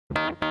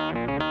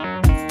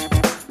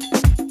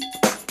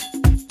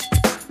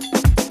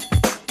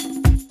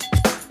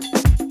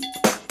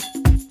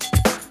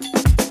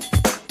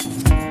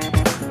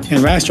In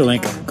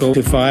RasterLink, go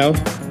to File,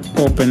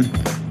 Open,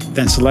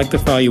 then select the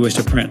file you wish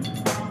to print.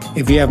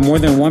 If you have more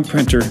than one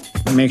printer,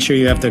 make sure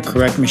you have the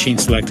correct machine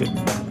selected.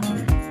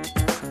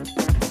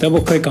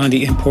 Double-click on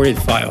the imported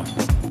file.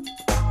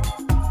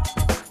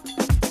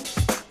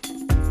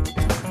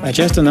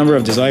 Adjust the number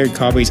of desired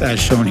copies as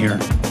shown here.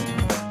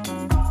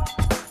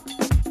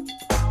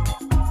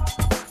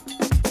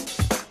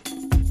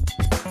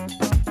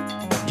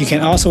 You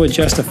can also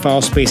adjust the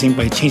file spacing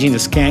by changing the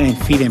scan and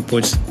feed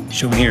inputs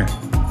shown here.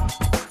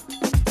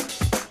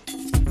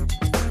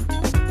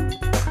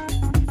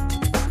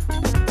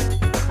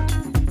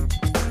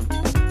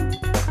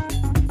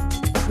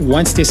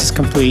 Once this is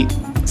complete,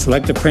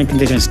 select the Print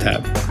Conditions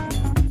tab.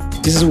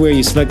 This is where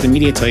you select the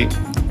media type,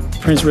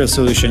 print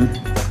resolution,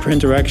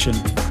 print direction,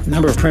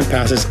 number of print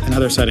passes, and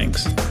other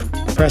settings.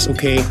 Press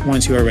OK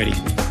once you are ready.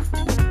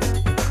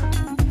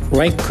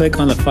 Right-click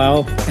on the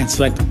file and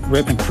select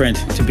Rip and Print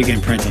to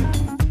begin printing.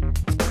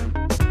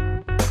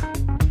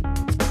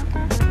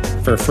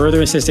 For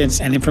further assistance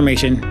and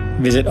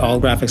information, visit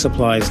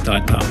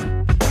allgraphicsupplies.com.